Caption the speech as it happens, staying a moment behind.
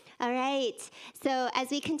All right. So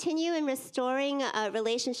as we continue in restoring a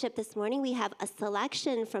relationship this morning, we have a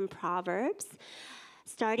selection from Proverbs,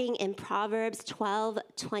 starting in Proverbs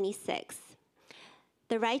 12:26.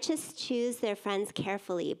 The righteous choose their friends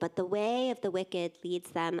carefully, but the way of the wicked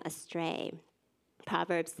leads them astray.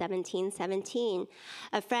 Proverbs 17:17.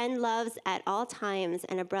 A friend loves at all times,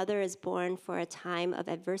 and a brother is born for a time of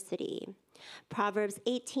adversity. Proverbs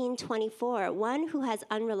 18:24. One who has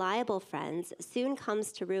unreliable friends soon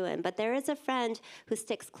comes to ruin, but there is a friend who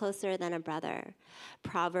sticks closer than a brother.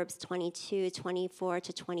 Proverbs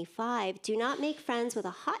 22:24-25. Do not make friends with a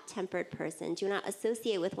hot-tempered person. Do not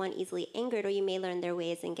associate with one easily angered, or you may learn their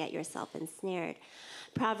ways and get yourself ensnared.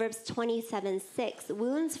 Proverbs 27:6.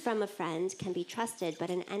 Wounds from a friend can be trusted, but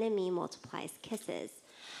an enemy multiplies kisses.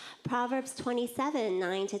 Proverbs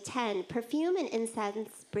 27:9-10. Perfume and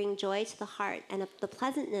incense bring joy to the heart, and the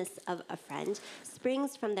pleasantness of a friend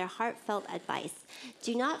springs from their heartfelt advice.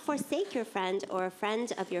 Do not forsake your friend or a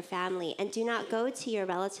friend of your family, and do not go to your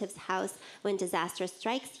relative's house when disaster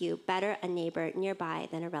strikes you. Better a neighbor nearby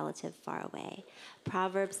than a relative far away.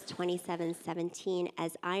 Proverbs 27:17.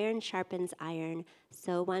 As iron sharpens iron,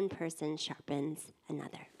 so one person sharpens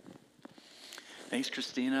another. Thanks,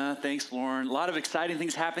 Christina. Thanks, Lauren. A lot of exciting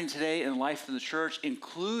things happening today in life in the church,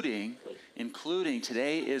 including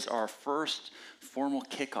today is our first formal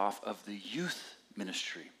kickoff of the youth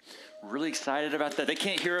ministry. Really excited about that. They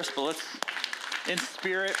can't hear us, but let's, in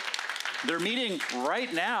spirit, they're meeting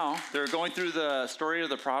right now. They're going through the story of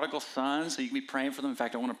the prodigal son, so you can be praying for them. In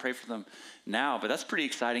fact, I want to pray for them now, but that's pretty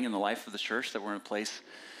exciting in the life of the church that we're in a place.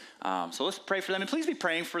 So let's pray for them, and please be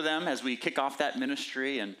praying for them as we kick off that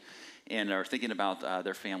ministry and are thinking about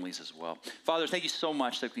their families as well. Father, thank you so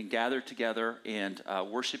much that we can gather together and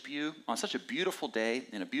worship you on such a beautiful day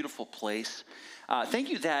in a beautiful place. Thank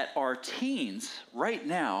you that our teens right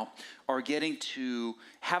now are getting to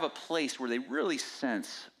have a place where they really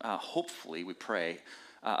sense, hopefully, we pray,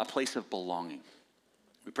 a place of belonging.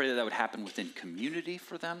 We pray that that would happen within community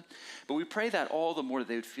for them, but we pray that all the more that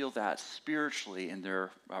they would feel that spiritually in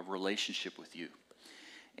their relationship with you.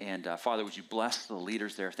 And Father, would you bless the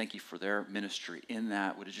leaders there? Thank you for their ministry in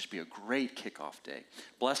that. Would it just be a great kickoff day?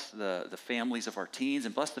 Bless the families of our teens,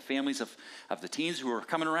 and bless the families of the teens who are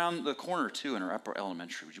coming around the corner too in our upper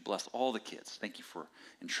elementary. Would you bless all the kids? Thank you for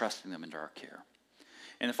entrusting them into our care.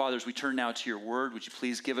 And Father, as we turn now to your word, would you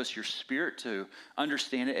please give us your spirit to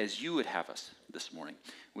understand it as you would have us this morning?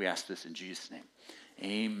 We ask this in Jesus' name.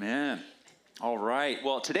 Amen. All right.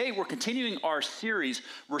 Well, today we're continuing our series,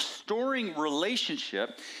 Restoring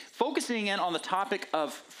Relationship, focusing in on the topic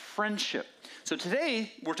of friendship. So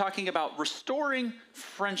today we're talking about restoring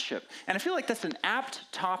friendship. And I feel like that's an apt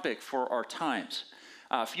topic for our times.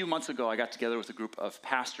 A few months ago, I got together with a group of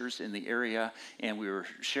pastors in the area, and we were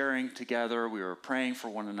sharing together. We were praying for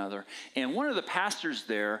one another. And one of the pastors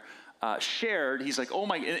there shared, he's like, oh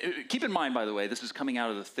my, keep in mind, by the way, this is coming out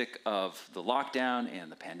of the thick of the lockdown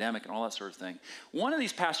and the pandemic and all that sort of thing. One of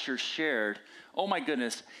these pastors shared, oh my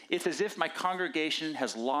goodness, it's as if my congregation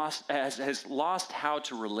has lost how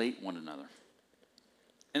to relate one another.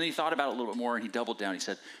 And then he thought about it a little bit more and he doubled down. He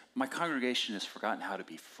said, my congregation has forgotten how to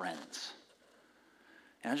be friends.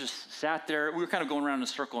 And I just sat there. We were kind of going around in a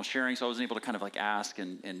circle and sharing, so I wasn't able to kind of like ask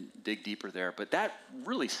and dig deeper there. But that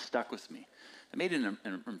really stuck with me. It made an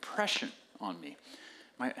impression on me.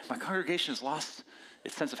 My congregation has lost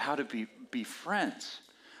its sense of how to be friends.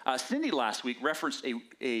 Cindy last week referenced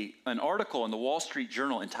an article in the Wall Street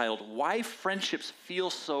Journal entitled, Why Friendships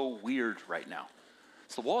Feel So Weird Right Now.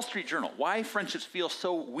 It's the Wall Street Journal, Why Friendships Feel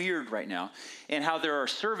So Weird Right Now, and how there are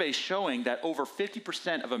surveys showing that over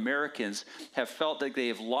 50% of Americans have felt like they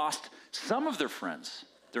have lost some of their friends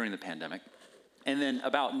during the pandemic, and then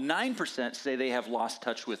about 9% say they have lost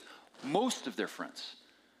touch with most of their friends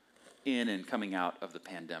in and coming out of the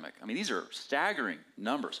pandemic. I mean, these are staggering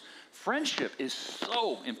numbers. Friendship is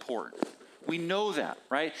so important. We know that,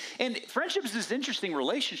 right? And friendship is this interesting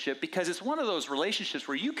relationship because it's one of those relationships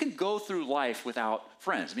where you can go through life without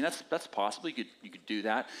friends. I mean, that's possible. You could do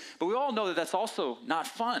that. But we all know that that's also not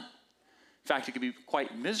fun. In fact, it could be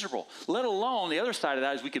quite miserable. Let alone the other side of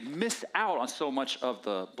that is we could miss out on so much of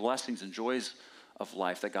the blessings and joys of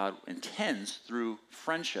life that God intends through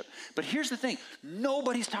friendship. But here's the thing,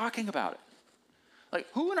 nobody's talking about it. Like,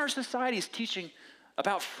 who in our society is teaching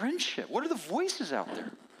about friendship? What are the voices out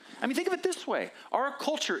there? I mean, think of it this way. Our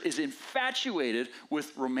culture is infatuated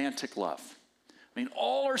with romantic love. I mean,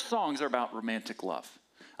 all our songs are about romantic love.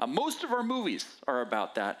 Most of our movies are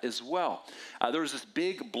about that as well. There was this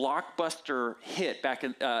big blockbuster hit back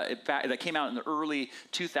that came out in the early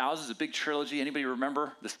 2000s, a big trilogy. Anybody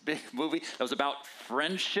remember this big movie that was about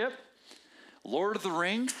friendship? Lord of the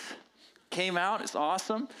Rings came out. It's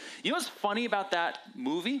awesome. You know what's funny about that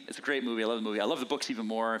movie? It's a great movie. I love the movie. I love the books even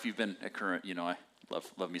more. If you've been a current, you know, I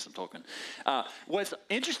love me some Tolkien. What's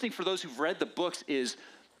interesting for those who've read the books is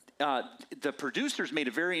the producers made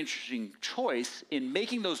a very interesting choice in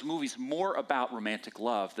making those movies more about romantic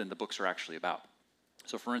love than the books are actually about.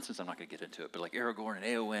 So for instance, I'm not going to get into it, but like Aragorn and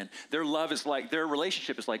Eowyn, their love is like, their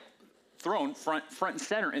relationship is like thrown front and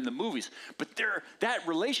center in the movies. But that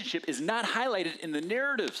relationship is not highlighted in the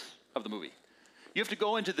narratives of the movie. You have to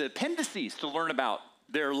go into the appendices to learn about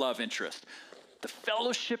their love interest. The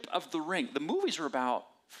Fellowship of the Ring. The movies are about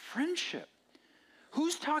friendship.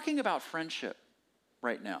 Who's talking about friendship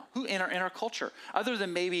right now? Who in our culture? Other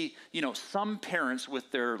than maybe, you know, some parents with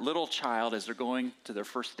their little child as they're going to their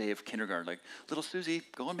first day of kindergarten, like, little Susie,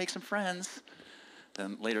 go and make some friends.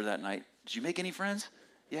 Then later that night, did you make any friends?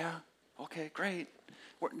 Yeah. Okay, great.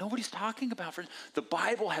 Nobody's talking about friends. The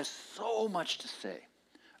Bible has so much to say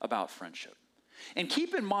about friendship. And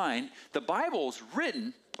keep in mind, the Bible was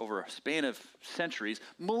written over a span of centuries,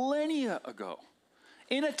 millennia ago,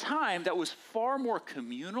 in a time that was far more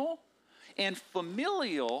communal and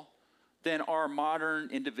familial than our modern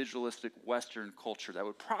individualistic Western culture that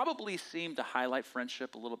would probably seem to highlight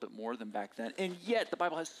friendship a little bit more than back then. And yet, the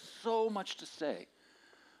Bible has so much to say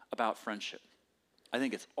about friendship. I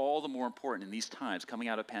think it's all the more important in these times coming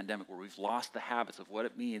out of pandemic where we've lost the habits of what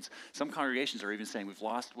it means. Some congregations are even saying we've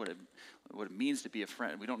lost what it means to be a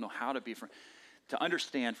friend. We don't know how to be a friend, to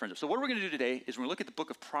understand friendship. So what we're going to do today is we're going to look at the book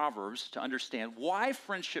of Proverbs to understand why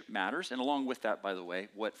friendship matters, and along with that, by the way,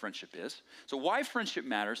 what friendship is. So why friendship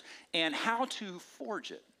matters and how to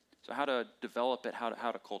forge it. So how to develop it, how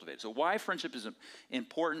to cultivate it. So why friendship is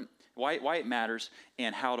important, why it matters,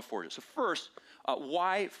 and how to forge it. So first,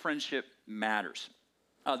 why friendship matters.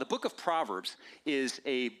 The book of Proverbs is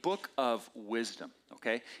a book of wisdom,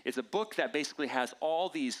 okay? It's a book that basically has all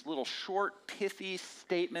these little short, pithy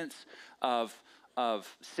statements of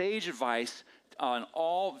sage advice on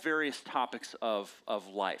all various topics of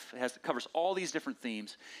life. It covers all these different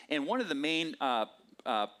themes. And one of the main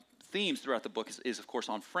themes throughout the book is, of course,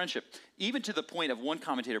 on friendship, even to the point of one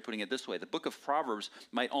commentator putting it this way: the book of Proverbs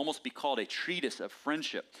might almost be called a treatise of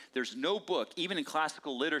friendship. There's no book, even in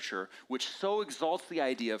classical literature, which so exalts the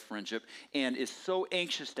idea of friendship and is so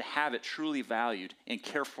anxious to have it truly valued and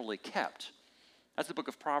carefully kept. That's the book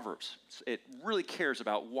of Proverbs. It really cares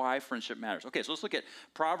about why friendship matters. Okay, so let's look at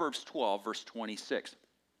Proverbs 12, verse 26.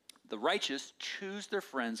 The righteous choose their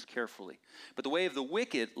friends carefully, but the way of the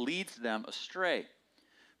wicked leads them astray.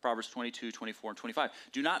 Proverbs 22, 24, and 25.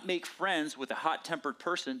 Do not make friends with a hot-tempered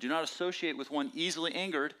person. Do not associate with one easily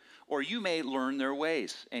angered, or you may learn their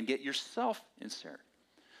ways and get yourself ensnared.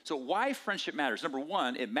 So why friendship matters? Number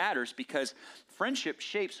one, it matters because friendship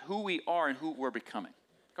shapes who we are and who we're becoming.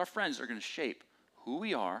 Our friends are going to shape who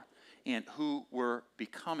we are and who we're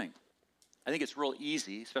becoming. I think it's real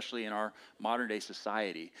easy, especially in our modern day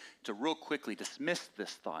society, to real quickly dismiss this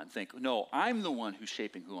thought and think, no, I'm the one who's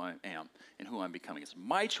shaping who I am and who I'm becoming. It's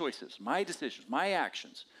my choices, my decisions, my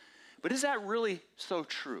actions. But is that really so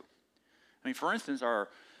true? I mean, for instance, our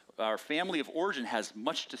family of origin has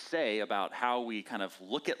much to say about how we kind of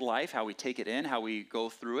look at life, how we take it in, how we go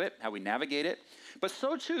through it, how we navigate it. But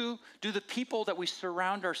so too do the people that we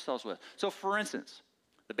surround ourselves with. So for instance,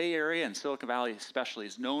 the Bay Area and Silicon Valley especially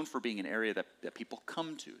is known for being an area that people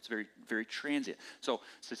come to. It's very, very transient. So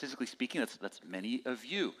statistically speaking, that's many of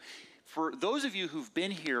you. For those of you who've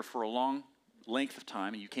been here for a long length of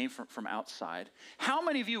time and you came from outside, how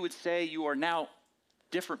many of you would say you are now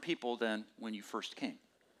different people than when you first came?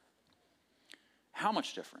 How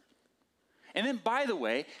much different? And then, by the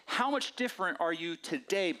way, how much different are you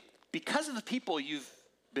today because of the people you've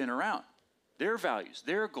been around? Their values,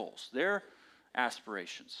 their goals, their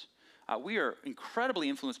aspirations. We are incredibly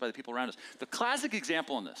influenced by the people around us. The classic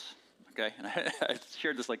example in this, okay, and I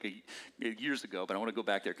shared this like years ago, but I want to go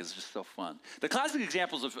back there because it's just so fun. The classic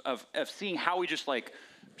examples of seeing how we just like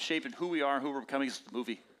shaping who we are and who we're becoming is the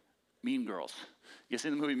movie Mean Girls. You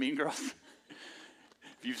seen the movie Mean Girls?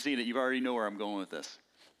 If you've seen it, you already know where I'm going with this.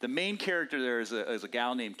 The main character there is a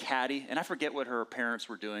gal named Caddy, and I forget what her parents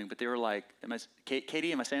were doing, but they were like,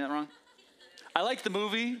 Katie, am I saying that wrong? I like the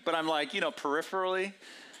movie, but I'm like, peripherally.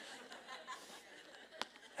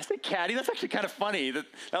 I said caddy. That's actually kind of funny. That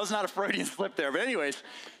was not a Freudian slip there. But anyways,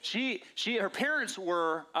 her parents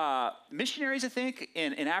were missionaries, I think,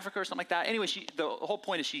 in Africa or something like that. Anyway, the whole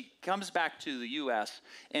point is she comes back to the U.S.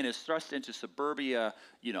 and is thrust into suburbia,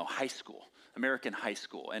 high school. American high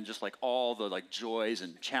school, and just like all the like joys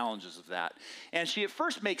and challenges of that. And she at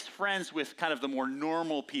first makes friends with kind of the more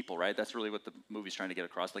normal people, right? That's really what the movie's trying to get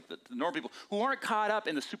across, like the normal people who aren't caught up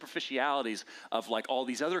in the superficialities of like all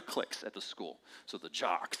these other cliques at the school. So the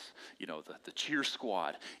jocks, the cheer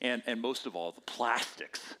squad, and most of all, the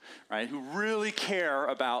plastics, right? Who really care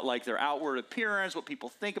about like their outward appearance, what people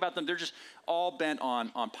think about them. They're just all bent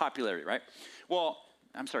on popularity, right? Well,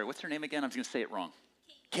 I'm sorry, what's her name again? I'm just gonna say it wrong.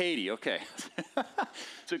 Katie, okay.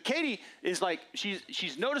 So Katie is like,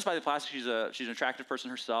 she's noticed by the plastic. She's an attractive person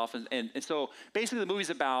herself. And so basically the movie's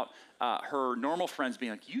about her normal friends being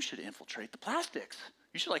like, you should infiltrate the plastics.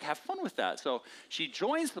 You should like have fun with that. So she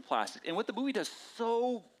joins the plastic. And what the movie does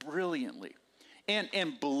so brilliantly and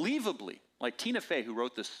believably, like Tina Fey, who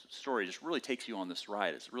wrote this story, just really takes you on this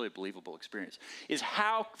ride. It's a really believable experience, is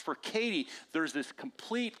how for Katie, there's this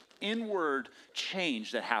complete inward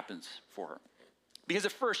change that happens for her. Because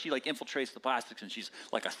at first she like infiltrates the plastics and she's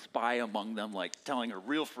like a spy among them, like telling her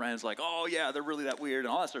real friends like, oh yeah, they're really that weird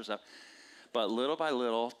and all that sort of stuff. But little by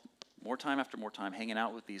little, more time after more time, hanging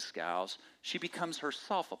out with these gals, she becomes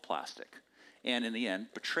herself a plastic. And in the end,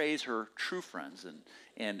 betrays her true friends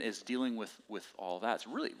and is dealing with all of that. It's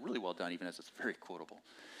really, really well done, even as it's very quotable.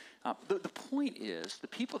 The point is, the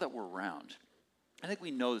people that we're around, I think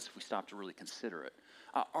we know this if we stop to really consider it,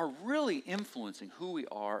 are really influencing who we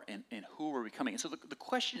are and who we're becoming. And so the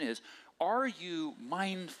question is, are you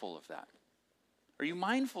mindful of that? Are you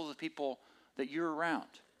mindful of the people that you're around?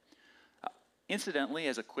 Incidentally,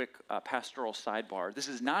 as a quick pastoral sidebar, this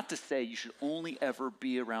is not to say you should only ever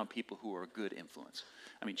be around people who are a good influence.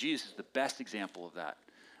 I mean, Jesus is the best example of that.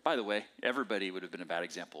 By the way, everybody would have been a bad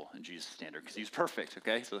example in Jesus' standard because he was perfect,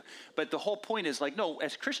 okay? But the whole point is like, no,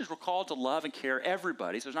 as Christians, we're called to love and care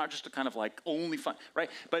everybody. So it's not just a kind of like only fun, right?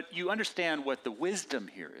 But you understand what the wisdom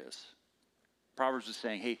here is. Proverbs is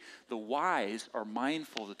saying, hey, the wise are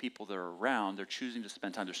mindful of the people they're around. They're choosing to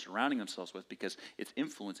spend time they're surrounding themselves with because it's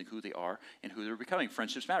influencing who they are and who they're becoming.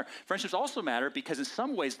 Friendships matter. Friendships also matter because in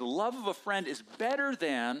some ways, the love of a friend is better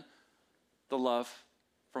than the love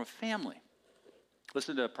from a family.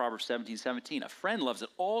 Listen to Proverbs 17:17. A friend loves at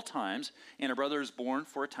all times, and a brother is born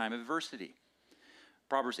for a time of adversity.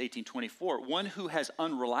 Proverbs 18:24. One who has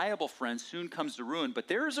unreliable friends soon comes to ruin, but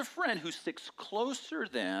there is a friend who sticks closer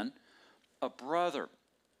than a brother.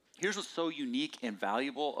 Here's what's so unique and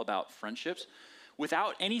valuable about friendships.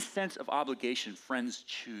 Without any sense of obligation, friends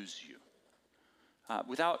choose you.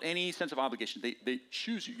 Without any sense of obligation, they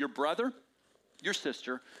choose you. Your brother, your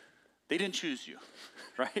sister, they didn't choose you,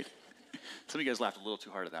 right? Some of you guys laughed a little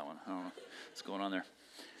too hard at that one. I don't know what's going on there.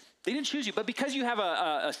 They didn't choose you, but because you have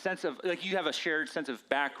a sense of, like you have a shared sense of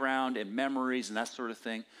background and memories and that sort of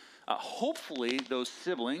thing, hopefully those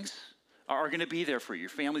siblings are going to be there for you. Your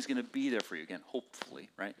family's going to be there for you again, hopefully,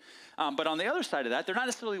 right? But on the other side of that, they're not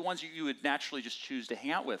necessarily ones you would naturally just choose to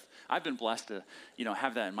hang out with. I've been blessed to,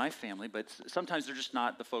 have that in my family, but sometimes they're just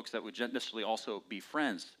not the folks that would necessarily also be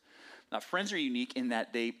friends. Now, friends are unique in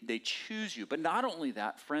that they choose you, but not only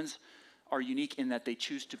that, friends are unique in that they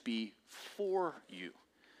choose to be for you.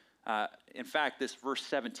 In fact, this verse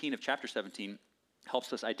 17 of chapter 17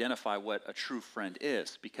 helps us identify what a true friend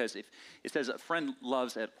is, because if it says a friend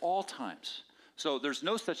loves at all times. So there's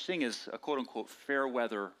no such thing as a quote-unquote fair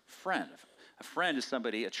weather friend. A friend is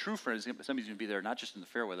somebody, a true friend is somebody's going to be there not just in the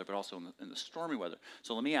fair weather, but also in the stormy weather.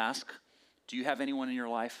 So let me ask, do you have anyone in your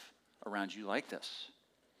life around you like this?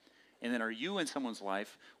 And then are you in someone's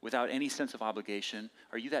life without any sense of obligation?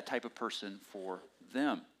 Are you that type of person for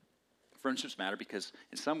them? Friendships matter because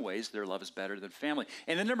in some ways their love is better than family.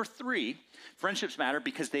 And then number 3, friendships matter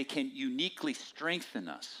because they can uniquely strengthen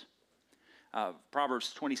us.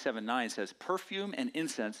 Proverbs 27:9 says, perfume and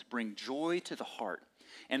incense bring joy to the heart,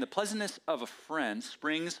 and the pleasantness of a friend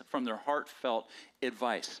springs from their heartfelt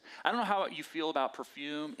advice. I don't know how you feel about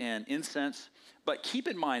perfume and incense, but keep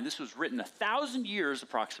in mind this was written 1,000 years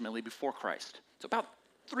approximately before Christ. So about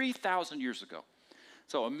 3,000 years ago.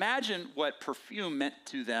 So imagine what perfume meant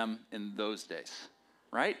to them in those days,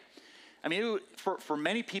 right? I mean, for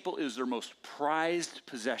many people, it was their most prized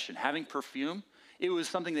possession. Having perfume, it was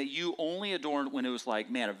something that you only adorned when it was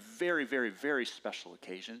like, man, a very, very, very special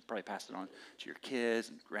occasion. Probably passed it on to your kids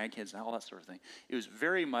and grandkids and all that sort of thing. It was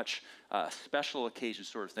very much a special occasion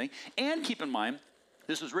sort of thing. And keep in mind,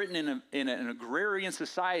 this was written in an agrarian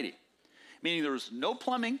society, meaning there was no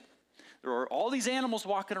plumbing. There were all these animals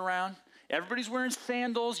walking around. Everybody's wearing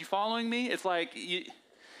sandals. You following me? It's like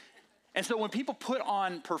And so when people put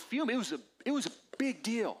on perfume, it was a big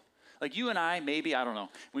deal. Like you and I, maybe, I don't know,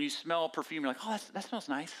 when you smell perfume, you're like, oh, that smells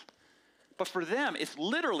nice. But for them, it's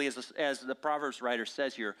literally, as the Proverbs writer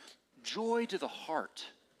says here, joy to the heart.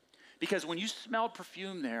 Because when you smelled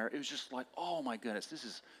perfume there, it was just like, oh my goodness,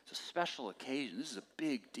 it's a special occasion. This is a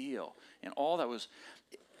big deal. And all that was,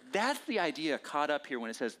 that's the idea caught up here when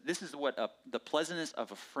it says, this is what the pleasantness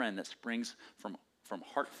of a friend that springs from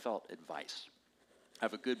heartfelt advice. I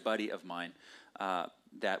have a good buddy of mine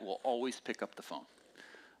that will always pick up the phone.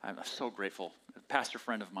 I'm so grateful. A pastor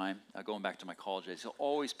friend of mine, going back to my college days, he'll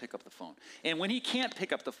always pick up the phone. And when he can't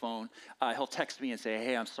pick up the phone, he'll text me and say,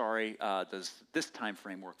 hey, I'm sorry, does this time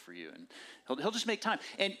frame work for you? And he'll just make time.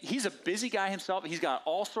 And he's a busy guy himself. He's got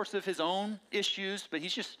all sorts of his own issues, but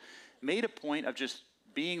he's just made a point of just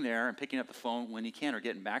being there and picking up the phone when he can or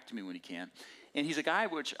getting back to me when he can. And he's a guy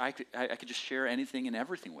which I could just share anything and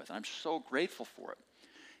everything with. And I'm so grateful for it.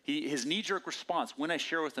 His knee-jerk response when I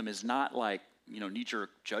share with him is not like,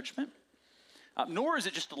 knee-jerk judgment, nor is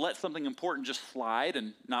it just to let something important just slide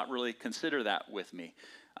and not really consider that with me.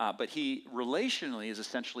 But he relationally is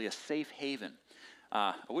essentially a safe haven.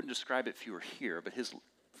 I wouldn't describe it if you were here, but his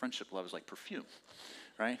friendship love is like perfume,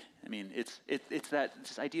 right? I mean, it's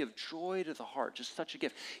this idea of joy to the heart, just such a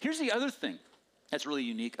gift. Here's the other thing that's really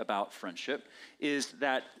unique about friendship is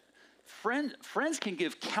that friends can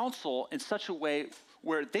give counsel in such a way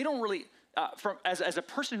where they don't really, as a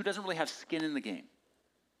person who doesn't really have skin in the game.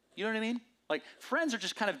 You know what I mean? Like friends are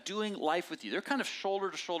just kind of doing life with you. They're kind of shoulder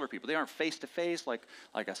to shoulder people. They aren't face to face like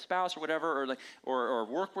a spouse or whatever, or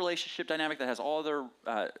work relationship dynamic that has all other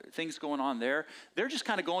things going on there. They're just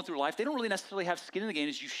kind of going through life. They don't really necessarily have skin in the game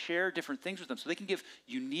as you share different things with them. So they can give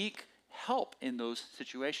unique help in those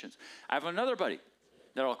situations. I have another buddy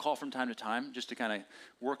that I'll call from time to time just to kind of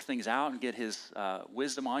work things out and get his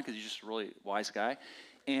wisdom on because he's just a really wise guy.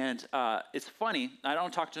 And it's funny, I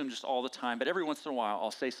don't talk to him just all the time, but every once in a while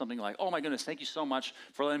I'll say something like, oh my goodness, thank you so much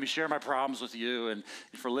for letting me share my problems with you and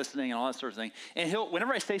for listening and all that sort of thing. And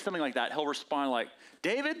whenever I say something like that, he'll respond like,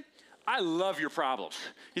 David, I love your problems.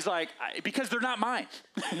 He's like, because they're not mine.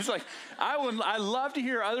 He's like, I love to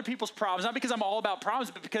hear other people's problems, not because I'm all about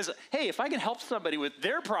problems, but because, hey, if I can help somebody with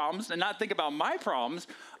their problems and not think about my problems,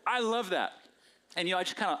 I love that. And I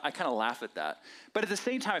kind of laugh at that. But at the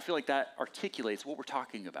same time, I feel like that articulates what we're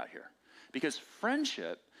talking about here. Because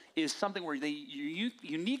friendship is something where you're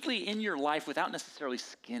uniquely in your life without necessarily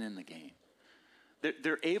skin in the game.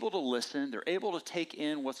 They're able to listen, they're able to take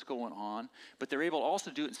in what's going on, but they're able to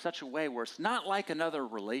also do it in such a way where it's not like another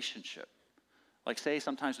relationship. Like say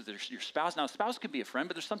sometimes with your spouse. Now a spouse could be a friend,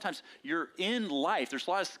 but there's sometimes you're in life. There's a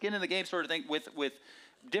lot of skin in the game sort of thing with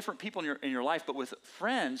different people in your life, but with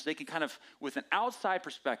friends, they can kind of, with an outside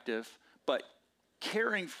perspective, but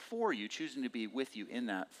caring for you, choosing to be with you in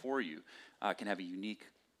that for you, can have a unique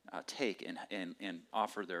take and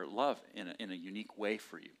offer their love in a unique way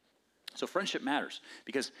for you. So friendship matters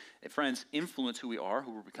because friends influence who we are,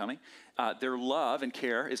 who we're becoming. Their love and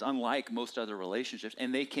care is unlike most other relationships,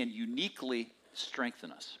 and they can uniquely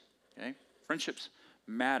strengthen us. Okay? Friendships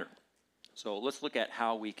matter. So let's look at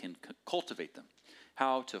how we can cultivate them,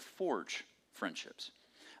 how to forge friendships.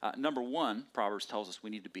 Number one, Proverbs tells us we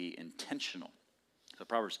need to be intentional. So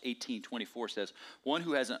Proverbs 18:24 says, one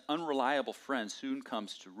who has an unreliable friend soon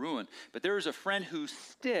comes to ruin, but there is a friend who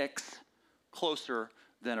sticks closer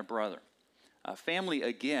than a brother. Family,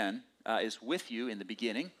 again, is with you in the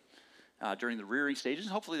beginning, during the rearing stages,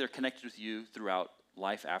 and hopefully they're connected with you throughout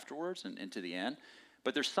life afterwards and into the end.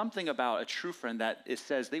 But there's something about a true friend that it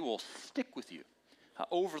says they will stick with you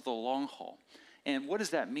over the long haul. And what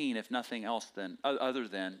does that mean if nothing else other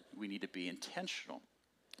than we need to be intentional?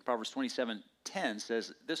 Proverbs 27:10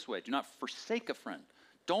 says this way, do not forsake a friend.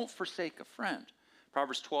 Don't forsake a friend.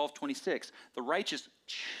 Proverbs 12:26, the righteous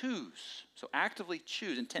choose, so actively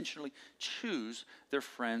choose, intentionally choose their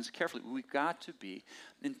friends carefully. We've got to be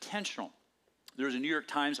intentional. There was a New York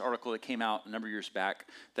Times article that came out a number of years back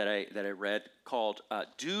that I read called,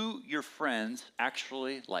 Do Your Friends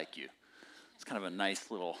Actually Like You? It's kind of a nice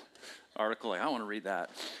little article. Like, I want to read that.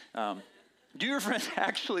 Do your friends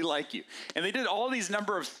actually like you? And they did all these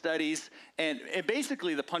number of studies, and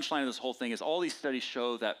basically the punchline of this whole thing is all these studies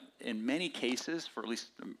show that in many cases, for at least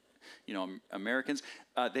Americans,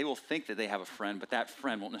 they will think that they have a friend, but that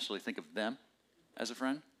friend won't necessarily think of them as a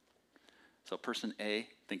friend. So person A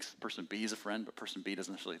thinks person B is a friend, but person B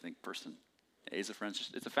doesn't necessarily think person A is a friend.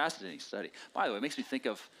 It's a fascinating study. By the way, it makes me think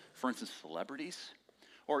of, for instance, celebrities.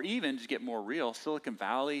 Or even, to get more real, Silicon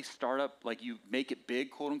Valley, startup, like you make it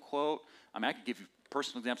big, quote unquote. I mean, I could give you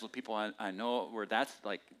personal examples of people I know where that's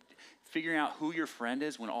like figuring out who your friend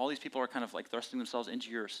is when all these people are kind of like thrusting themselves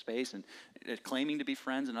into your space and claiming to be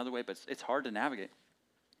friends in another way, but it's hard to navigate.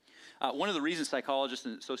 One of the reasons psychologists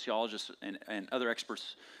and sociologists and other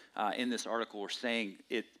experts in this article were saying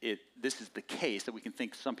this is the case, that we can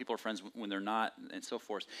think some people are friends when they're not and so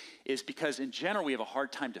forth, is because in general we have a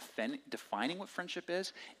hard time defining what friendship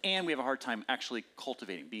is, and we have a hard time actually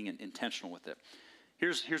cultivating, being intentional with it.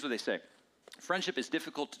 Here's what they say. Friendship is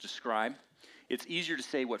difficult to describe. It's easier to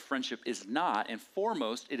say what friendship is not, and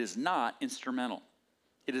foremost, it is not instrumental.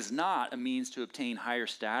 It is not a means to obtain higher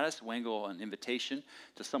status, wangle an invitation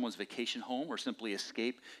to someone's vacation home, or simply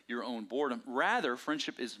escape your own boredom. Rather,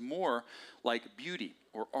 friendship is more like beauty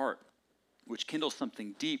or art, which kindles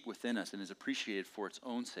something deep within us and is appreciated for its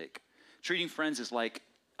own sake. Treating friends like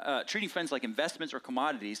investments or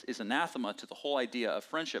commodities is anathema to the whole idea of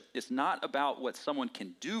friendship. It's not about what someone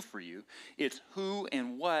can do for you. It's who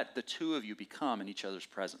and what the two of you become in each other's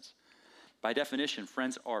presence. By definition,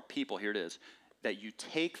 friends are people, here it is, that you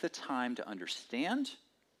take the time to understand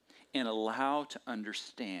and allow to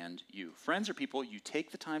understand you. Friends are people you take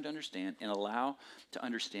the time to understand and allow to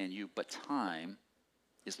understand you, but time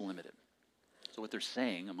is limited. So what they're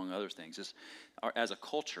saying, among other things, is as a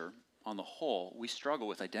culture, on the whole, we struggle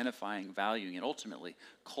with identifying, valuing, and ultimately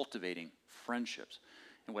cultivating friendships.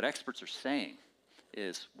 And what experts are saying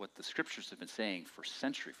is what the scriptures have been saying for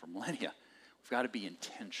centuries, for millennia. We've got to be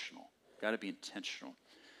intentional. We've got to be intentional.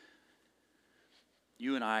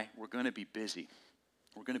 You and I, we're going to be busy.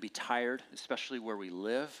 We're going to be tired, especially where we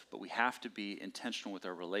live, but we have to be intentional with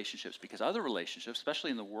our relationships, because other relationships, especially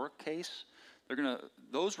in the work case,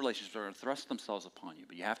 those relationships are going to thrust themselves upon you,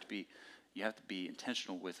 but you have to be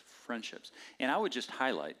intentional with friendships. And I would just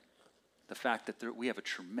highlight the fact that we have a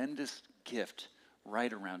tremendous gift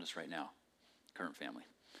right around us right now, Current Family.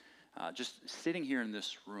 Just sitting here in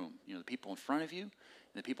this room, the people in front of you and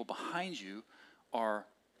the people behind you are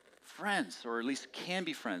friends, or at least can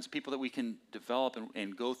be friends, people that we can develop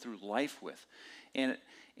and go through life with. And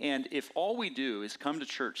if all we do is come to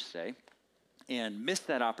church, say, and miss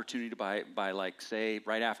that opportunity by like, say,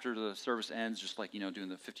 right after the service ends, just like, doing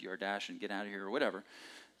the 50-yard dash and get out of here or whatever.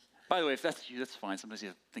 By the way, if that's you, that's fine. Sometimes you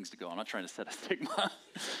have things to go. I'm not trying to set a stigma.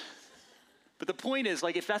 But the point is,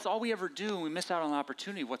 like, if that's all we ever do and we miss out on the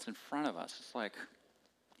opportunity, what's in front of us? It's like,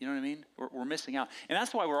 you know what I mean? We're missing out. And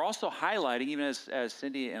that's why we're also highlighting, even as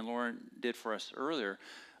Cindy and Lauren did for us earlier,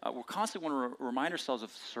 we're constantly want to remind ourselves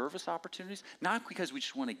of service opportunities, not because we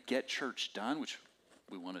just want to get church done, which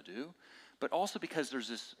we want to do, but also because there's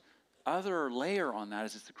this other layer on that,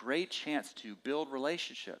 is it's a great chance to build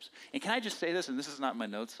relationships. And can I just say this, and this is not in my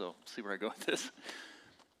notes, so see where I go with this,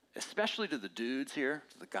 especially to the dudes here,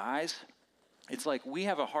 to the guys. It's like we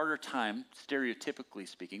have a harder time, stereotypically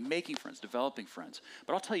speaking, making friends, developing friends.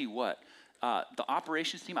 But I'll tell you what, the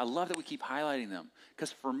operations team, I love that we keep highlighting them.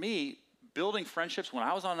 Because for me, building friendships when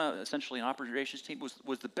I was on essentially an operations team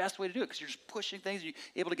was the best way to do it, because you're just pushing things, you're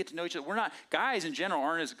able to get to know each other. Guys in general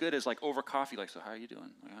aren't as good as like over coffee, like, so how are you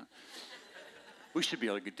doing? We should be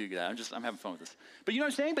able to do that. I'm having fun with this. But you know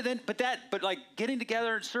what I'm saying? But like getting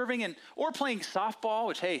together and serving or playing softball,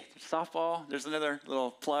 which, hey, softball, there's another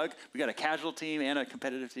little plug. We got a casual team and a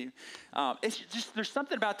competitive team. It's just, there's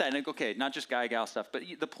something about that. And okay, not just guy-gal stuff, but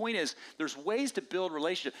the point is there's ways to build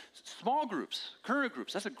relationships. Small groups, current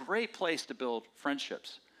groups, that's a great place to build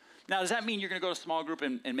friendships. Now, does that mean you're going to go to a small group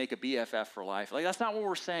and make a BFF for life? Like, that's not what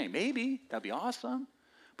we're saying. Maybe, that'd be awesome.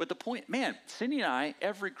 But the point, man, Cindy and I,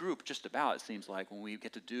 every group just about, it seems like, when we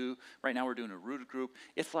get to do, right now we're doing a rooted group,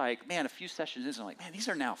 it's like, man, a few sessions in, I'm like, man, these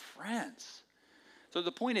are now friends. So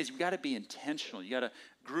the point is, you've got to be intentional. You got to,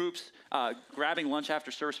 groups, grabbing lunch after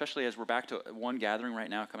service, especially as we're back to one gathering right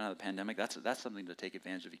now coming out of the pandemic, that's something to take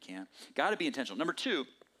advantage of if you can. Got to be intentional. Number two,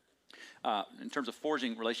 in terms of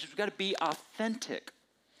forging relationships, we've got to be authentic.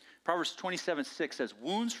 Proverbs 27:6 says,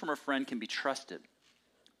 wounds from a friend can be trusted,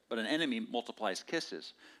 but an enemy multiplies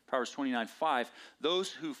kisses. Proverbs 29:5,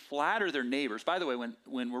 those who flatter their neighbors. By the way,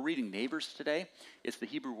 when we're reading neighbors today, it's the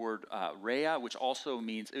Hebrew word rhea, which also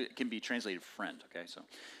means, it can be translated friend, okay? So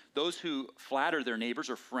those who flatter their neighbors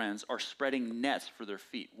or friends are spreading nets for their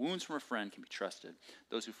feet. Wounds from a friend can be trusted.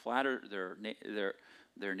 Those who flatter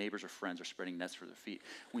their neighbors or friends are spreading nets for their feet.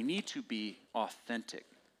 We need to be authentic.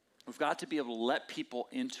 We've got to be able to let people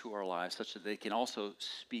into our lives such that they can also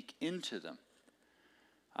speak into them.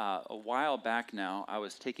 A while back now, I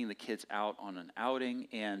was taking the kids out on an outing,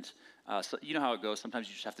 and so you know how it goes. Sometimes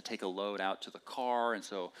you just have to take a load out to the car, and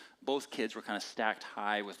so both kids were kind of stacked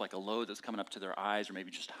high with like a load that's coming up to their eyes or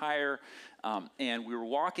maybe just higher. And we were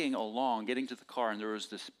walking along, getting to the car, and there was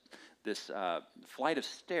this flight of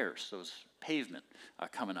stairs, so it was pavement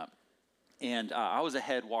coming up. And I was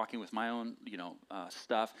ahead walking with my own,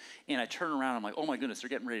 stuff. And I turn around, I'm like, oh my goodness, they're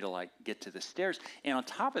getting ready to like get to the stairs. And on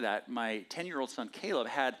top of that, my 10-year-old son, Caleb,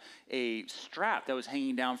 had a strap that was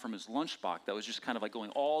hanging down from his lunchbox that was just kind of like going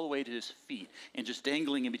all the way to his feet and just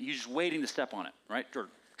dangling him. He's just waiting to step on it, right? Or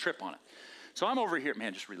trip on it. So I'm over here,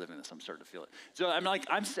 man, just reliving this. I'm starting to feel it. So I'm like,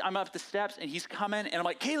 I'm up the steps and he's coming and I'm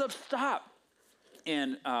like, Caleb, stop.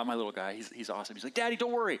 And my little guy, he's awesome. He's like, Daddy,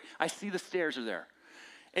 don't worry. I see the stairs are there.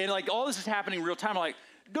 And like all this is happening in real time. I'm like,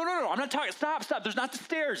 no, I'm not talking. Stop. There's not the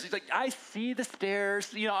stairs. He's like, I see the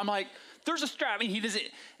stairs. I'm like, there's a strap. I mean, he doesn't.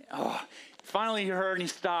 Oh, finally he heard and he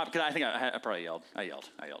stopped. Because I think I probably yelled. I yelled.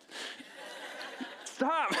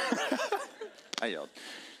 Stop. I yelled.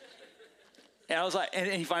 And I was like, and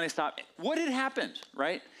he finally stopped. What had happened,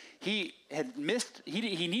 right? He had missed,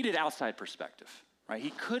 he needed outside perspective, right?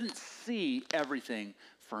 He couldn't see everything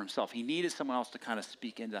for himself. He needed someone else to kind of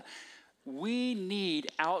speak into that. We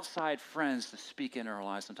need outside friends to speak into our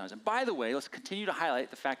lives sometimes. And by the way, let's continue to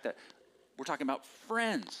highlight the fact that we're talking about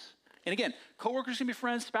friends. And again, coworkers can be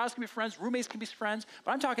friends, spouse can be friends, roommates can be friends,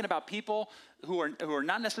 but I'm talking about people who are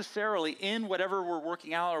not necessarily in whatever we're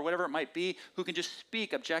working out or whatever it might be, who can just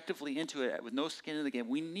speak objectively into it with no skin in the game.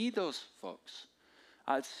 We need those folks.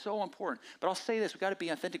 It's so important. But I'll say this, we got to be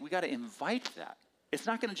authentic. We got to invite that. It's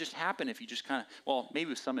not going to just happen if you just kind of, well, maybe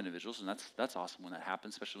with some individuals, and that's awesome when that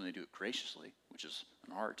happens, especially when they do it graciously, which is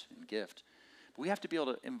an art and gift. But we have to be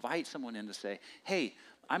able to invite someone in to say, hey,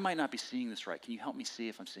 I might not be seeing this right. Can you help me see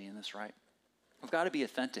if I'm seeing this right? We've got to be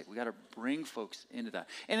authentic. We've got to bring folks into that.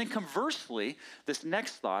 And then conversely, this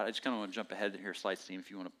next thought, I just kind of want to jump ahead here, slides team, if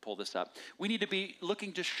you want to pull this up. We need to be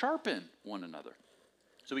looking to sharpen one another.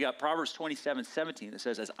 So we got Proverbs 27:17 that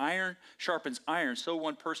says, as iron sharpens iron, so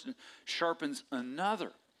one person sharpens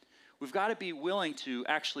another. We've got to be willing to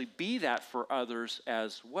actually be that for others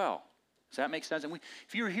as well. Does that make sense? And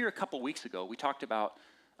if you were here a couple weeks ago, we talked about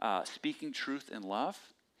speaking truth in love,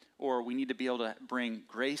 or we need to be able to bring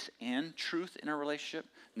grace and truth in our relationship,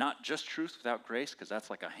 not just truth without grace, because that's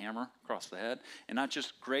like a hammer across the head, and not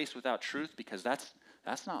just grace without truth, because that's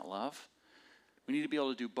not love. We need to be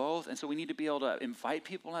able to do both, and so we need to be able to invite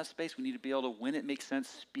people in that space. We need to be able to, when it makes sense,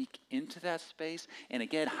 speak into that space. And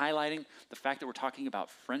again, highlighting the fact that we're talking about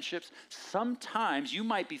friendships. Sometimes you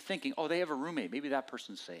might be thinking, oh, they have a roommate. Maybe that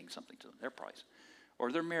person's saying something to them. They're probably,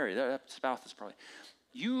 or they're married. That spouse is probably.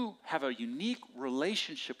 You have a unique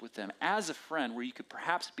relationship with them as a friend where you could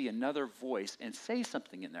perhaps be another voice and say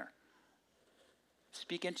something in there.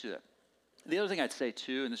 Speak into it. The other thing I'd say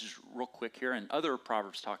too, and this is real quick here, and other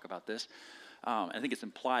Proverbs talk about this, I think it's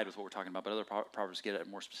implied with what we're talking about, but other Proverbs get it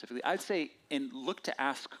more specifically. I'd say, and look to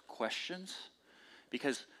ask questions,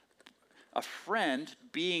 because a friend,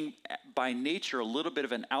 being by nature a little bit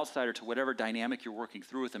of an outsider to whatever dynamic you're working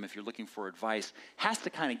through with them, if you're looking for advice, has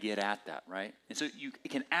to kind of get at that, right? And so you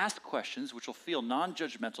can ask questions, which will feel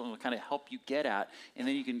non-judgmental and will kind of help you get at, and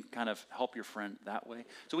then you can kind of help your friend that way.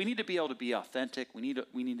 So we need to be able to be authentic. We need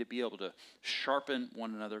to be able to sharpen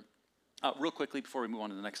one another. Real quickly, before we move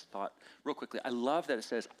on to the next thought, real quickly, I love that it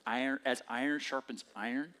says, iron, as iron sharpens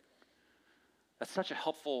iron. That's such a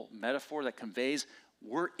helpful metaphor that conveys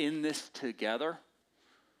we're in this together.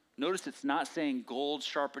 Notice it's not saying gold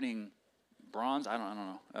sharpening bronze. I don't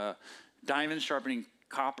know. Diamond sharpening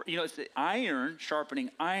copper. It's the iron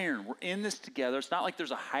sharpening iron. We're in this together. It's not like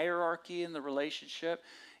there's a hierarchy in the relationship.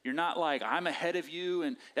 You're not like, I'm ahead of you,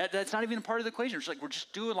 and that's not even a part of the equation. It's like we're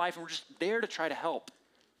just doing life, and we're just there to try to help,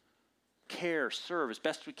 care, serve as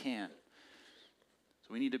best we can.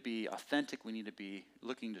 So we need to be authentic. We need to be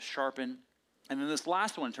looking to sharpen. And then this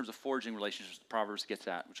last one, in terms of forging relationships, the Proverbs gets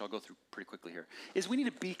at, which I'll go through pretty quickly here, is we need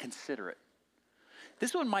to be considerate.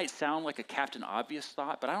 This one might sound like a Captain Obvious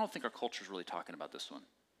thought, but I don't think our culture is really talking about this one,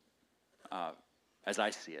 as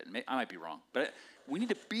I see it. I might be wrong, but we need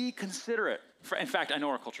to be considerate. In fact, I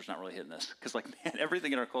know our culture is not really hitting this, because man,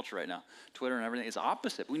 everything in our culture right now, Twitter and everything, is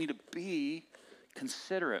opposite. We need to be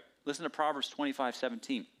considerate. Listen to Proverbs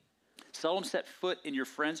 25:17. Seldom set foot in your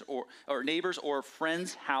friends or neighbors or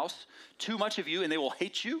friend's house. Too much of you, and they will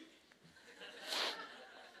hate you.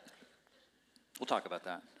 We'll talk about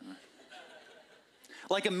that.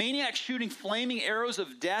 Like a maniac shooting flaming arrows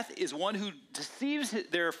of death is one who deceives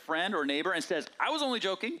their friend or neighbor and says, I was only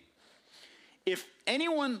joking. If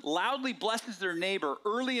anyone loudly blesses their neighbor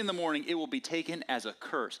early in the morning, it will be taken as a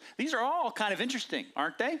curse. These are all kind of interesting,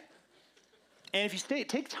 aren't they? And if you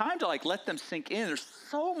take time to let them sink in, there's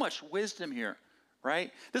so much wisdom here, right?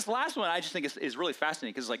 This last one I just think is really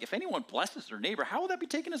fascinating, because if anyone blesses their neighbor, how will that be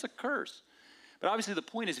taken as a curse? But obviously the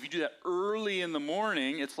point is, if you do that early in the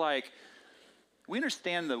morning, it's like, we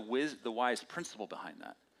understand the wise principle behind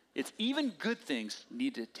that. It's even good things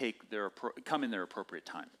need to come in their appropriate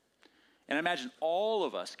time. And I imagine all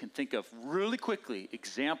of us can think of really quickly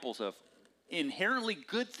examples of inherently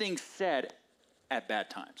good things said at bad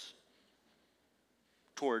times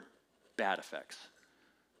toward bad effects.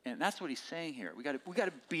 And that's what he's saying here. We got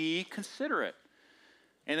to be considerate.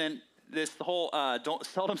 And then the whole don't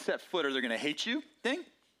seldom set foot or they're going to hate you thing.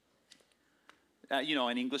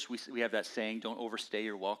 In English, we have that saying, don't overstay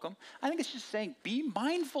your welcome. I think it's just saying, be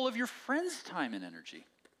mindful of your friends' time and energy.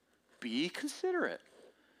 Be considerate.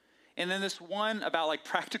 And then this one about like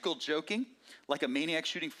practical joking, like a maniac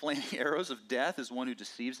shooting flaming arrows of death is one who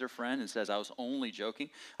deceives their friend and says, I was only joking.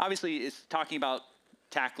 Obviously, it's talking about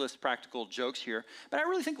tactless, practical jokes here. But I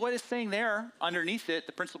really think what it's saying there, underneath it,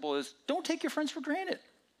 the principle is, don't take your friends for granted.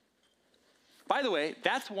 By the way,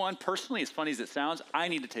 that's one, personally, as funny as it sounds, I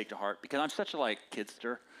need to take to heart because I'm such a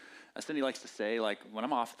kidster. As Cindy likes to say, when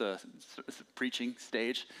I'm off the preaching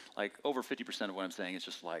stage, over 50% of what I'm saying is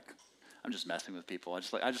just I'm just messing with people. I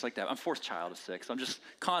just like that. I'm fourth child of six. I'm just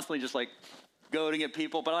constantly just goading at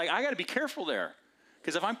people. But I got to be careful there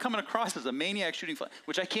because if I'm coming across as a maniac shooting,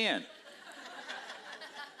 which I can.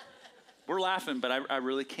 We're laughing, but I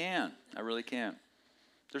really can. I really can.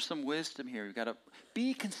 There's some wisdom here. You've got to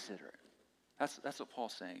be considerate. That's what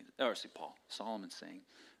Paul's saying. Solomon's saying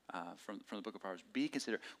from the book of Proverbs. Be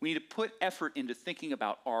considerate. We need to put effort into thinking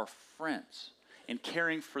about our friends and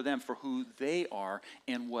caring for them for who they are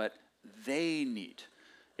and what they need.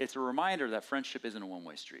 It's a reminder that friendship isn't a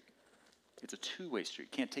one-way street. It's a two-way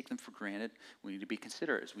street. Can't take them for granted. We need to be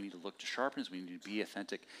considerate as we need to look to sharpen, as we need to be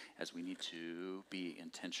authentic, as we need to be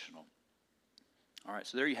intentional. All right,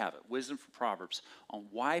 so there you have it. Wisdom from Proverbs on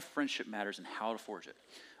why friendship matters and how to forge it.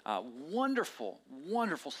 Wonderful,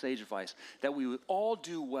 wonderful sage advice that we would all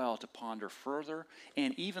do well to ponder further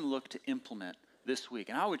and even look to implement this week.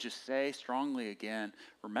 And I would just say strongly again,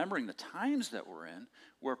 remembering the times that we're in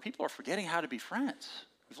where people are forgetting how to be friends.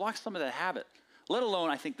 We've lost some of that habit, let alone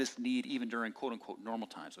I think this need even during quote unquote normal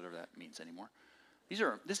times, whatever that means anymore.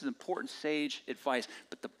 This is important sage advice,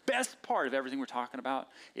 but the best part of everything we're talking about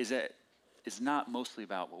is that it's not mostly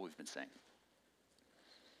about what we've been saying.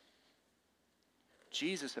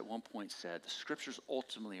 Jesus at one point said the scriptures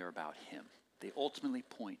ultimately are about him. They ultimately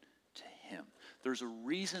point to him. There's a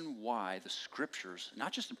reason why the scriptures,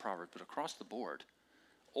 not just in Proverbs, but across the board,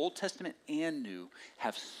 Old Testament and New,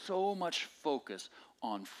 have so much focus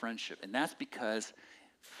on friendship. And that's because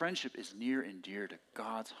friendship is near and dear to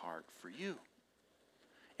God's heart for you.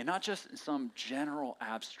 And not just in some general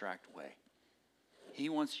abstract way. He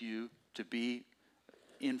wants you to be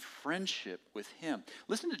in friendship with him.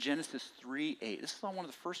 Listen to Genesis 3:8. This is on one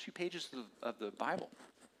of the first few pages of the Bible.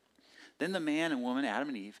 Then the man and woman, Adam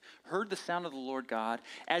and Eve, heard the sound of the Lord God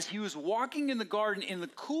as he was walking in the garden in the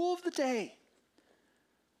cool of the day.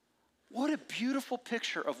 What a beautiful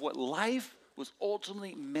picture of what life was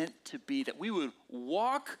ultimately meant to be, that we would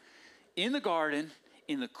walk in the garden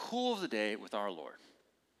in the cool of the day with our Lord,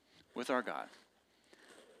 with our God.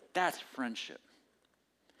 That's friendship.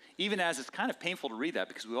 Even as it's kind of painful to read that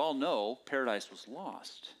because we all know paradise was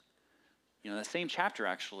lost. That same chapter,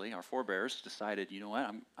 actually, our forebears decided, you know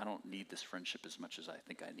what, I don't need this friendship as much as I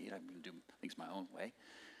think I need. I'm going to do things my own way.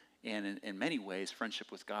 And in many ways,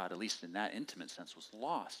 friendship with God, at least in that intimate sense, was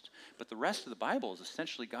lost. But the rest of the Bible is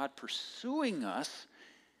essentially God pursuing us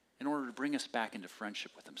in order to bring us back into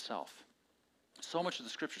friendship with himself. So much of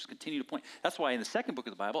the scriptures continue to point. That's why in the second book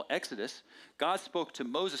of the Bible, Exodus, God spoke to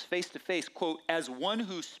Moses face to face, quote, as one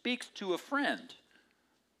who speaks to a friend.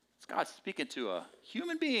 It's God speaking to a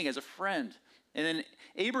human being as a friend. And then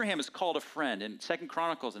Abraham is called a friend in 2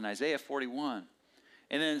 Chronicles and Isaiah 41.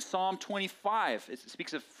 And then in Psalm 25, it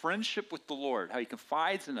speaks of friendship with the Lord, how he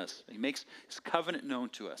confides in us. He makes his covenant known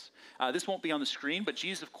to us. This won't be on the screen, but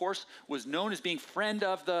Jesus, of course, was known as being friend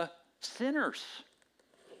of the sinners.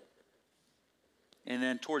 And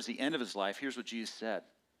then towards the end of his life, here's what Jesus said.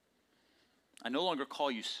 I no longer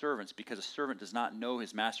call you servants because a servant does not know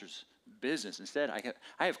his master's business. Instead,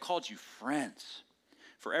 I have called you friends.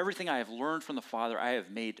 For everything I have learned from the Father, I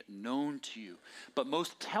have made known to you. But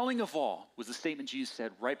most telling of all was the statement Jesus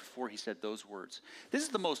said right before he said those words. This is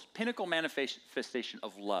the most pinnacle manifestation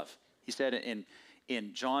of love. He said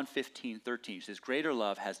in John 15:13, he says, greater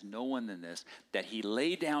love has no one than this, that he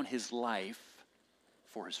laid down his life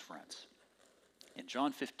for his friends. And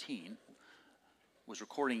John 15 was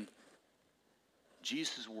recording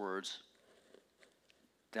Jesus' words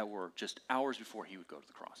that were just hours before he would go to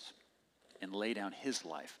the cross and lay down his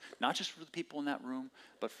life, not just for the people in that room,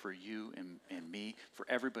 but for you and me, for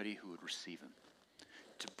everybody who would receive him,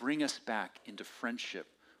 to bring us back into friendship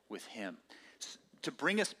with him. to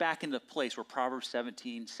bring us back into the place where Proverbs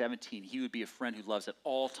 17:17, he would be a friend who loves at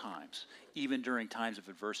all times, even during times of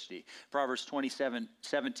adversity. Proverbs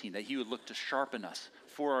 27:17, that he would look to sharpen us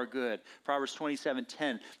for our good. Proverbs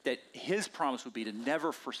 27:10, that his promise would be to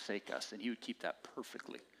never forsake us, and he would keep that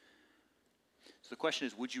perfectly. So the question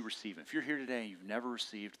is, would you receive him? If you're here today and you've never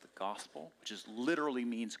received the gospel, which is literally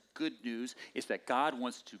means good news, is that God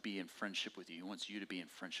wants to be in friendship with you. He wants you to be in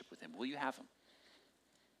friendship with him. Will you have him?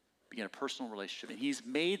 Begin a personal relationship. And he's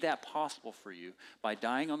made that possible for you by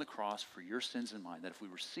dying on the cross for your sins and mine, that if we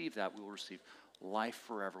receive that, we will receive life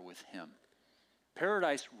forever with him.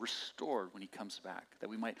 Paradise restored when he comes back, that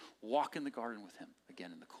we might walk in the garden with him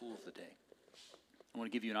again in the cool of the day. I want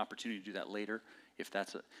to give you an opportunity to do that later if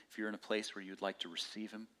you're in a place where you'd like to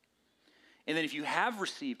receive him. And then if you have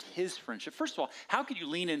received his friendship, first of all, how could you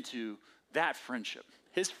lean into that friendship,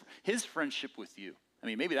 his friendship with you? I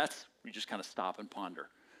mean, maybe that's, you just kind of stop and ponder.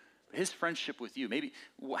 His friendship with you, maybe,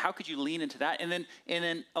 how could you lean into that? And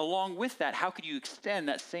then along with that, how could you extend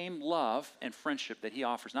that same love and friendship that he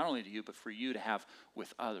offers, not only to you, but for you to have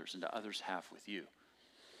with others and to others have with you?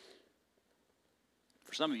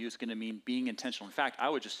 For some of you, it's going to mean being intentional. In fact, I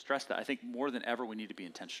would just stress that. I think more than ever, we need to be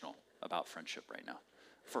intentional about friendship right now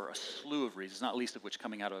for a slew of reasons, not least of which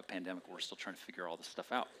coming out of a pandemic, we're still trying to figure all this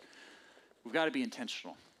stuff out. We've got to be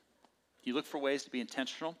intentional. You look for ways to be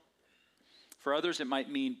intentional. For others, it might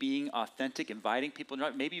mean being authentic, inviting people.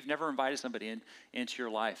 Maybe you've never invited somebody into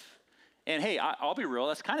your life. And hey, I'll be real,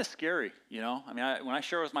 that's kind of scary, you know? I mean, when I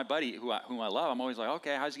share with my buddy whom I love, I'm always like,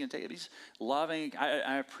 okay, how's he going to take it? He's loving.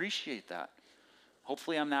 I appreciate that.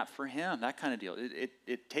 Hopefully I'm that for him, that kind of deal.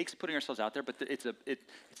 It takes putting ourselves out there, but it's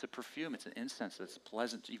a perfume, it's an incense that's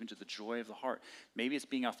pleasant even to the joy of the heart. Maybe it's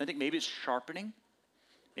being authentic. Maybe it's sharpening.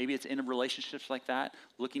 Maybe it's in relationships like that,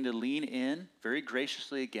 looking to lean in very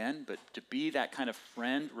graciously again, but to be that kind of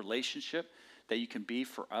friend relationship that you can be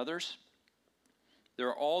for others. There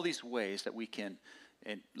are all these ways that we can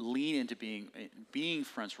lean into being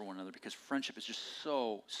friends for one another, because friendship is just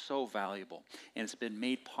so, so valuable. And it's been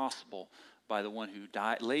made possible by the one who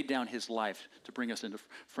laid down his life to bring us into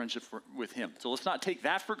friendship with him. So let's not take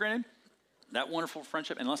that for granted, that wonderful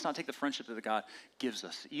friendship, and let's not take the friendship that God gives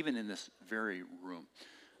us, even in this very room.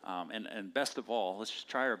 And best of all, let's just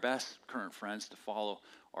try our best, current friends, to follow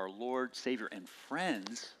our Lord, Savior, and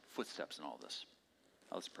friends' footsteps in all this.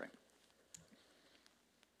 Now let's pray.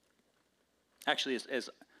 Actually, as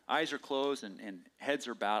eyes are closed and heads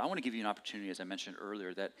are bowed, I want to give you an opportunity, as I mentioned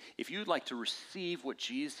earlier, that if you'd like to receive what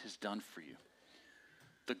Jesus has done for you,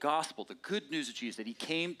 the gospel, the good news of Jesus, that he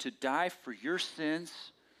came to die for your sins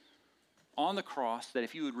on the cross, that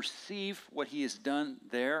if you would receive what he has done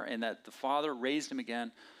there and that the Father raised him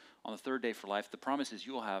again on the third day for life, the promise is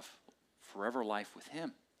you will have forever life with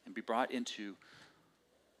him and be brought into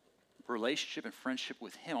relationship and friendship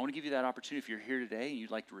with him. I want to give you that opportunity if you're here today and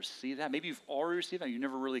you'd like to receive that. Maybe you've already received that. You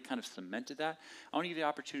never really kind of cemented that. I want to give you the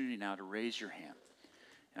opportunity now to raise your hand.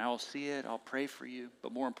 And I will see it. I'll pray for you.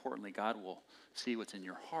 But more importantly, God will see what's in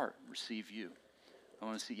your heart, receive you. I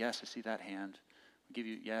want to see, yes, I see that hand. I'll give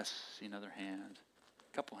you, yes, see another hand.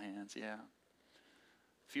 A couple hands, yeah.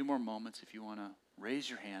 A few more moments if you want to raise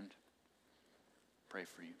your hand. Pray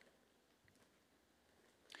for you.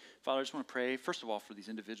 Father, I just want to pray, first of all, for these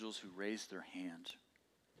individuals who raised their hand.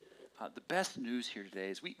 The best news here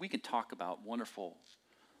today is we can talk about wonderful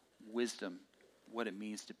wisdom, what it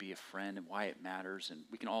means to be a friend and why it matters, and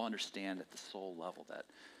we can all understand at the soul level that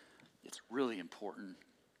it's really important,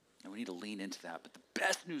 and we need to lean into that. But the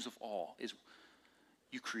best news of all is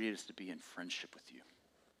you create us to be in friendship with you,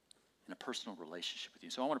 in a personal relationship with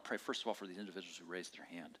you. So I want to pray, first of all, for these individuals who raised their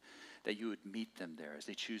hand, that you would meet them there as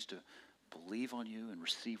they choose to believe on you and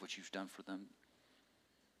receive what you've done for them,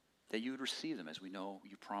 that you would receive them as we know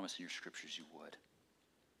you promised in your scriptures you would.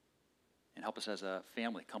 And help us as a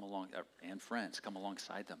family come along, and friends come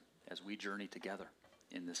alongside them as we journey together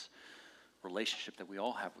in this relationship that we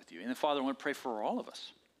all have with you. And then, Father, I want to pray for all of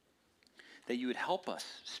us, that you would help us,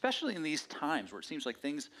 especially in these times where it seems like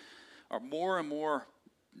things are more and more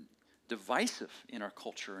divisive in our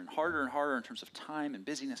culture and harder in terms of time and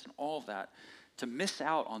busyness and all of that, to miss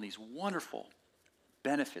out on these wonderful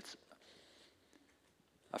benefits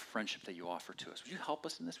of friendship that you offer to us. Would you help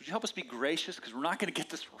us in this? Would you help us be gracious? Because we're not going to get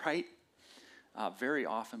this right very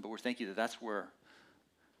often, but we're thanking you that that's where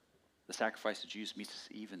the sacrifice of Jesus meets us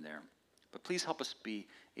even there. But please help us be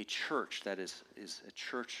a church that is a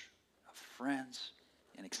church of friends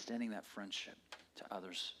and extending that friendship to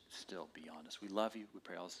others still beyond us. We love you. We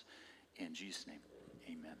pray all this in Jesus' name.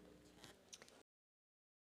 Amen.